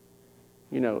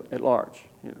 at large,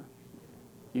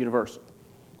 universal.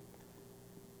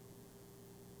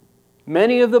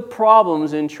 Many of the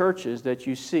problems in churches that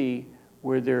you see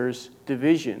where there's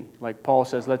division, like Paul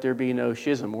says, let there be no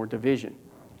schism or division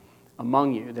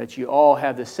among you, that you all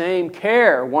have the same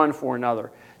care one for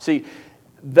another. See,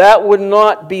 that would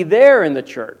not be there in the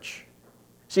church.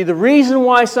 See, the reason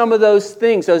why some of those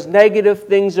things, those negative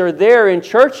things are there in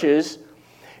churches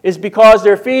is because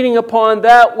they're feeding upon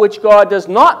that which God does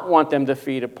not want them to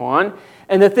feed upon,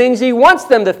 and the things He wants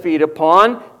them to feed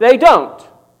upon, they don't.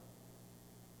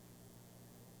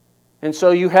 And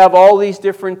so you have all these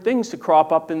different things to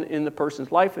crop up in the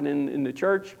person's life and in the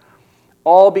church,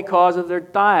 all because of their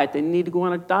diet. They need to go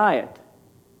on a diet.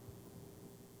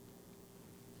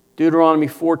 Deuteronomy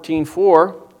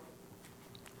 14:4.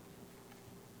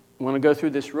 I want to go through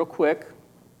this real quick.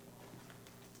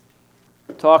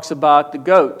 It talks about the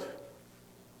goat.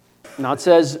 Now it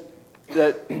says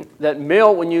that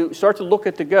male, when you start to look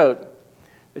at the goat,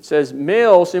 it says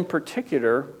males in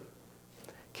particular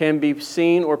can be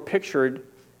seen or pictured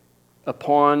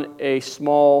upon a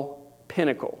small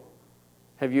pinnacle.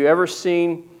 Have you ever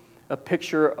seen a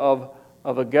picture of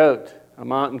a goat, a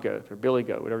mountain goat or billy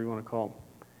goat, whatever you want to call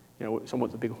them, someone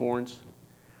with the big horns,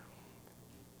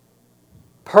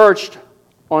 perched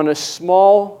on a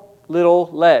small little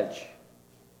ledge,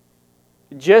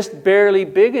 just barely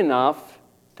big enough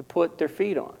to put their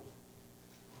feet on?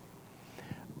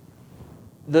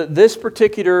 This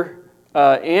particular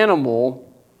animal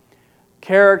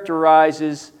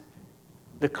characterizes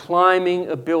the climbing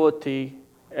ability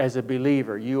as a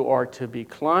believer. You are to be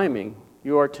climbing.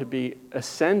 You are to be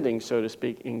ascending, so to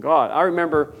speak, in God. I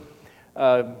remember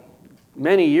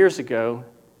many years ago,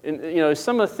 and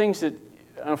some of the things that,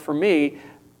 for me,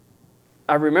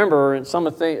 I remember, and some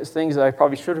of the things that I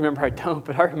probably should remember, I don't,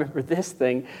 but I remember this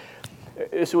thing.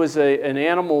 This was an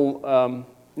animal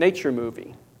nature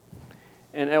movie.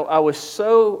 And I was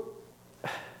so...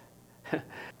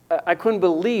 I couldn't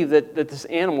believe that this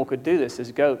animal could do this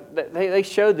goat. They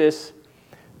showed this.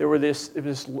 It was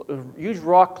a huge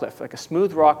rock cliff, like a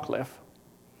smooth rock cliff.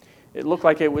 It looked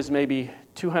like it was maybe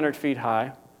 200 feet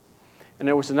high. And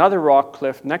there was another rock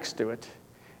cliff next to it.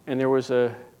 And there was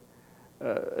a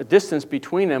distance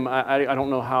between them. I don't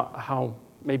know how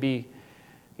maybe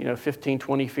 15,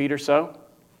 20 feet or so.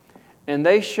 And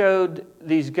they showed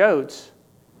these goats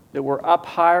that were up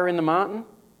higher in the mountain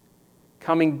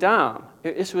coming down.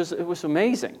 It was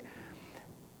amazing.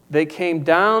 They came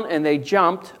down and they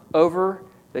jumped over,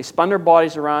 they spun their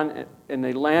bodies around and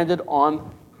they landed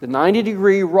on the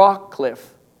 90-degree rock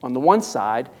cliff on the one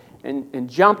side and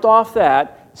jumped off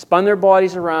that, spun their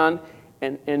bodies around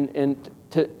and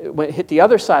hit the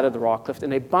other side of the rock cliff,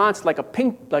 and they bounced like a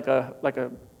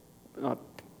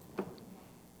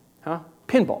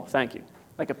pinball, thank you.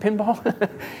 Like a pinball.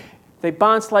 They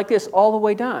bounced like this all the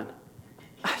way down.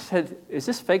 I said, is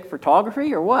this fake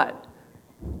photography or what?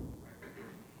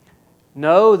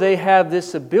 No, they have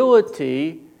this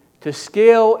ability to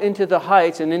scale into the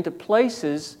heights and into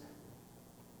places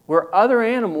where other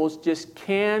animals just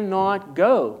cannot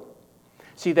go.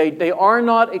 See, they are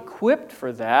not equipped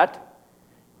for that.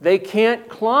 They can't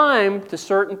climb to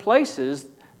certain places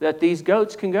that these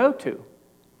goats can go to.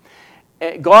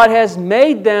 God has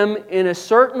made them in a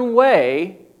certain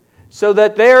way so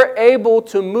that they're able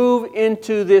to move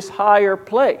into this higher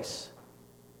place.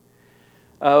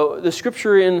 The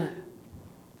scripture in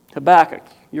Habakkuk,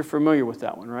 You're familiar with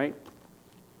that one, right?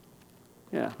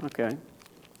 Yeah, okay.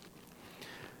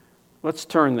 Let's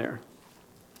turn there.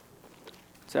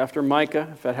 It's after Micah,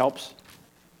 if that helps.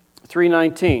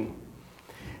 3:19.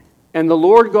 And the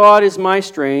Lord God is my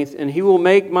strength, and He will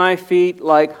make my feet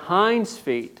like hinds'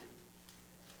 feet.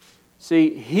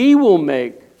 See, He will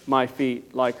make my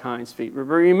feet like hinds' feet.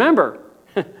 Remember,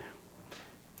 for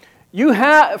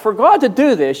God to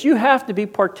do this, you have to be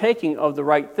partaking of the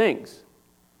right things.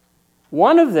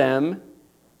 One of them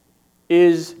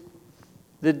is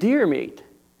the deer meat,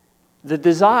 the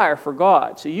desire for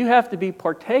God. So you have to be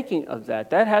partaking of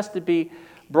that. That has to be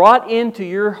brought into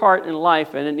your heart and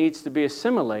life, and it needs to be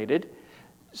assimilated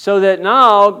so that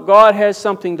now God has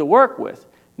something to work with.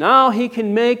 Now He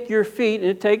can make your feet, and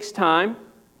it takes time.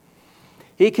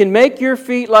 He can make your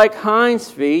feet like hinds'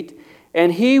 feet,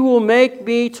 and He will make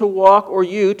me to walk, or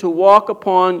you, to walk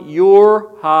upon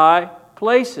your high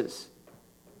places.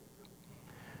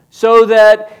 So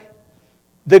that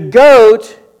the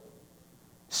goat,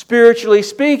 spiritually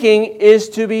speaking, is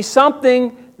to be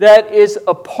something that is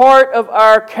a part of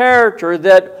our character,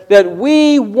 that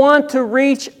we want to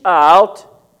reach out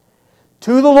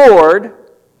to the Lord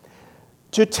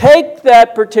to take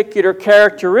that particular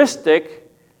characteristic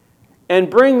and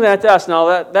bring that to us.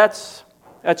 Now, that's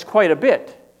quite a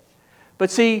bit.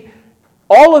 But see,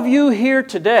 all of you here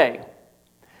today,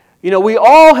 we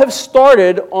all have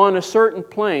started on a certain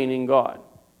plane in God.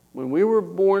 When we were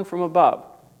born from above,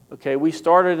 okay, we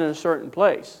started in a certain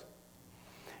place.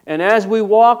 And as we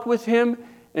walked with Him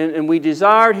and we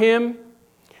desired Him,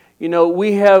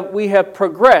 we have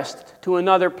progressed to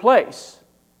another place.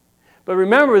 But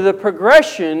remember, the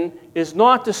progression is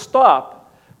not to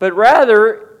stop, but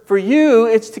rather, for you,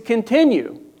 it's to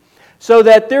continue. So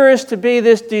that there is to be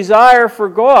this desire for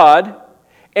God,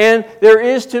 and there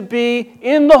is to be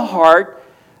in the heart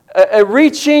a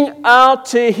reaching out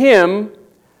to Him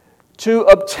to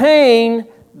obtain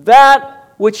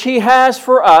that which He has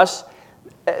for us,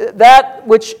 that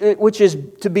which is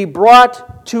to be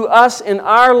brought to us in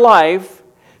our life,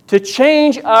 to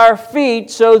change our feet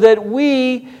so that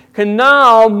we can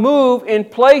now move in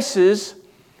places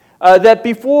that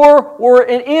before were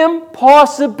an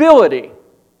impossibility.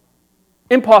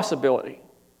 Impossibility.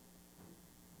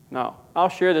 Now, I'll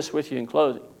share this with you in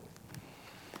closing.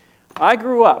 I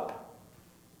grew up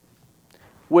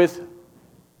with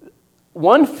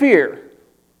one fear.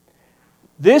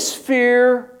 This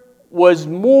fear was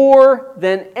more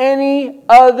than any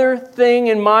other thing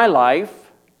in my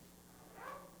life.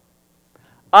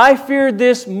 I feared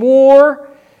this more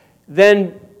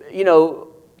than,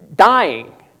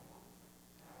 dying.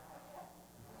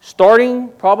 Starting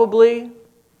probably,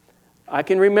 I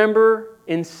can remember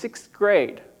in 6th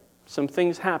grade, some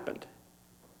things happened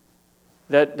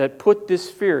that put this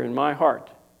fear in my heart.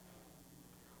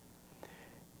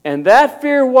 And that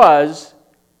fear was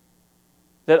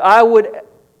that I would,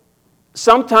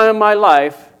 sometime in my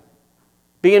life,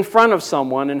 be in front of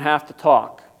someone and have to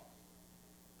talk.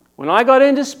 When I got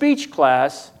into speech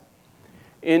class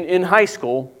in high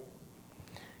school,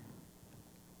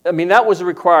 that was a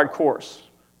required course.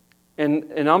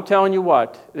 And I'm telling you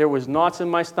what, there was knots in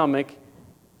my stomach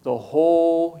the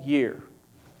whole year.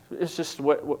 It's just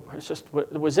what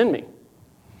was in me.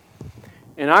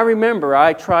 And I remember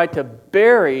I tried to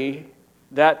bury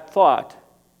that thought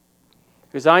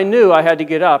because I knew I had to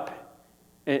get up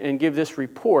and give this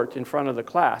report in front of the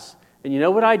class. And you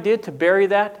know what I did to bury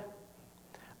that?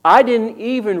 I didn't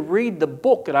even read the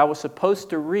book that I was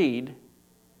supposed to read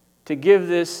to give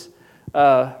this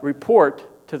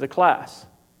report to the class.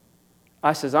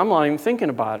 I says, I'm not even thinking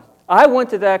about it. I went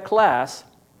to that class,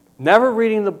 never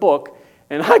reading the book,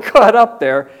 and I got up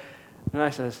there, and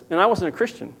I says, and I wasn't a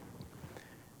Christian.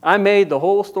 I made the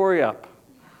whole story up.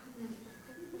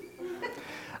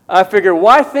 I figured,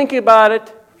 why think about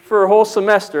it for a whole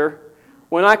semester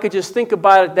when I could just think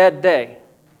about it that day,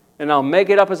 and I'll make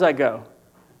it up as I go.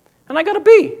 And I got a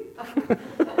B.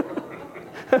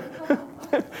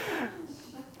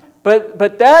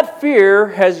 But that fear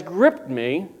has gripped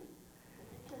me.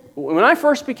 When I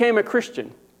first became a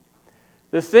Christian,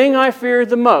 the thing I feared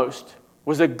the most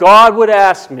was that God would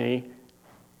ask me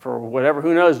for whatever,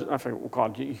 who knows. I figured, well,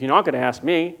 God, you're not going to ask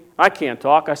me. I can't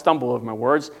talk. I stumble over my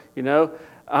words.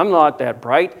 I'm not that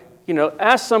bright.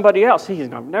 Ask somebody else. He's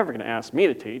never going to ask me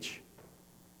to teach.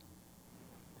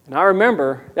 And I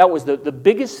remember that was the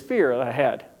biggest fear that I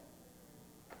had.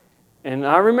 And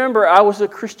I remember I was a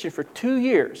Christian for 2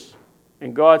 years.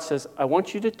 And God says, I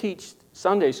want you to teach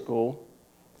Sunday school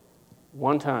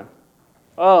one time.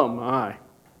 Oh, my.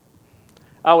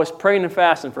 I was praying and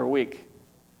fasting for a week.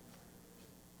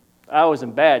 I was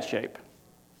in bad shape.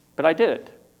 But I did it.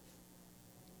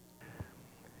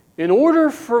 In order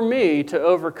for me to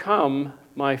overcome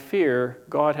my fear,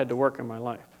 God had to work in my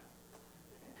life.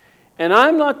 And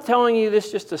I'm not telling you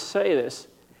this just to say this.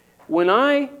 When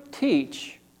I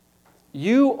teach,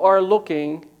 you are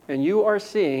looking and you are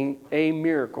seeing a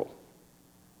miracle.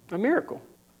 A miracle.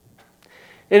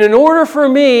 And in order for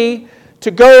me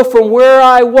to go from where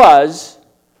I was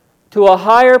to a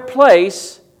higher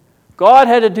place, God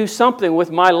had to do something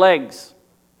with my legs.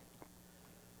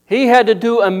 He had to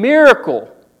do a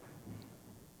miracle.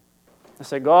 I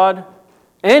said, God,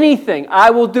 anything. I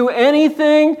will do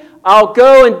anything. I'll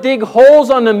go and dig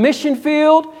holes on the mission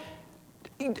field.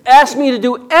 Ask me to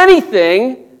do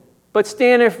anything but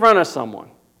stand in front of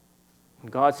someone. And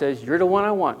God says, you're the one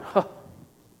I want.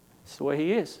 That's the way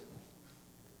He is.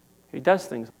 He does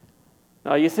things.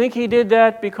 Now, you think He did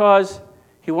that because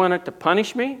He wanted to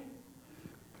punish me?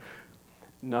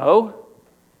 No.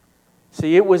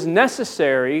 See, it was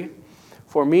necessary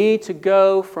for me to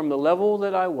go from the level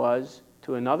that I was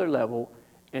to another level,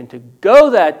 and to go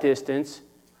that distance,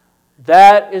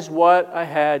 that is what I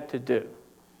had to do.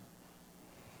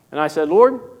 And I said,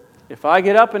 Lord, if I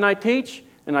get up and I teach,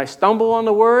 and I stumble on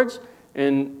the words,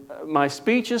 and my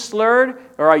speech is slurred,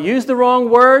 or I use the wrong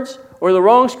words, or the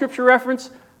wrong scripture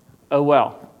reference, oh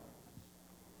well.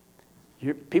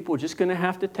 People are just going to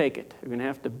have to take it. They're going to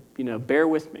have to, bear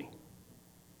with me.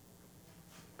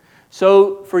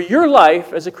 So for your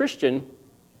life as a Christian,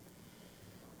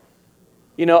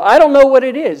 I don't know what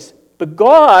it is, but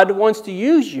God wants to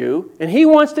use you, and He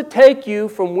wants to take you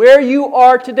from where you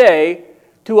are today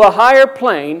to a higher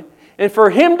plane. And for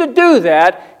Him to do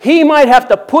that, He might have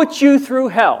to put you through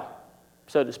hell,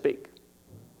 so to speak,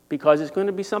 because it's going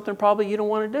to be something probably you don't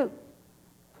want to do.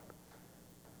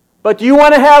 But do you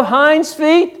want to have hinds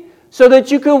feet so that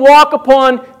you can walk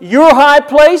upon your high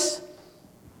place?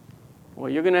 Well,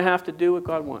 you're going to have to do what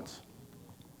God wants.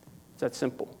 It's that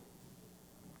simple.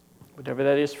 Whatever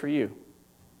that is for you.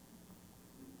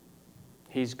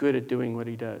 He's good at doing what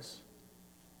He does.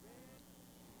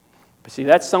 But see,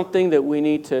 that's something that we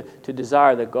need to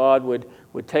desire, that God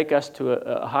would take us to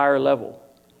a higher level,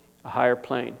 a higher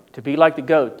plane. To be like the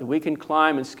goat, that we can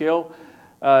climb and scale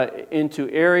into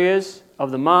areas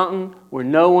of the mountain where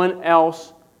no one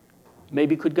else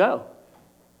maybe could go.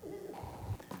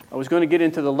 I was going to get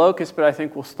into the locust, but I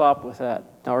think we'll stop with that.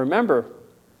 Now remember,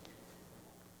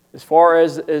 as far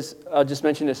as I'll just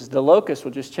mention this, the locust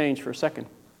will just change for a second.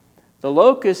 The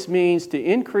locust means to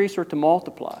increase or to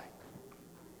multiply.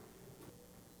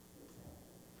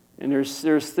 And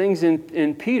there's things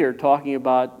in Peter talking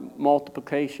about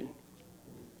multiplication.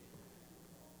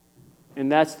 And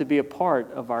that's to be a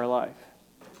part of our life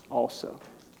also.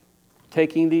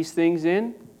 Taking these things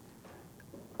in,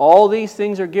 all these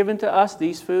things are given to us,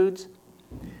 these foods,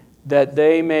 that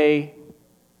they may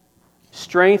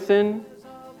strengthen,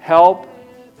 help,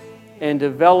 and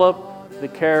develop the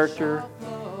character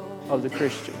of the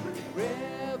Christian.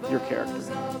 Your character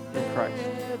in Christ.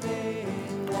 Okay,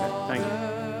 thank you.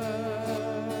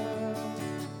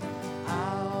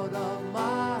 Out of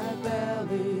my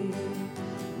belly,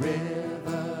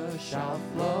 rivers shall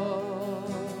flow,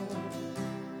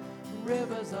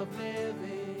 rivers of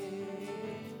living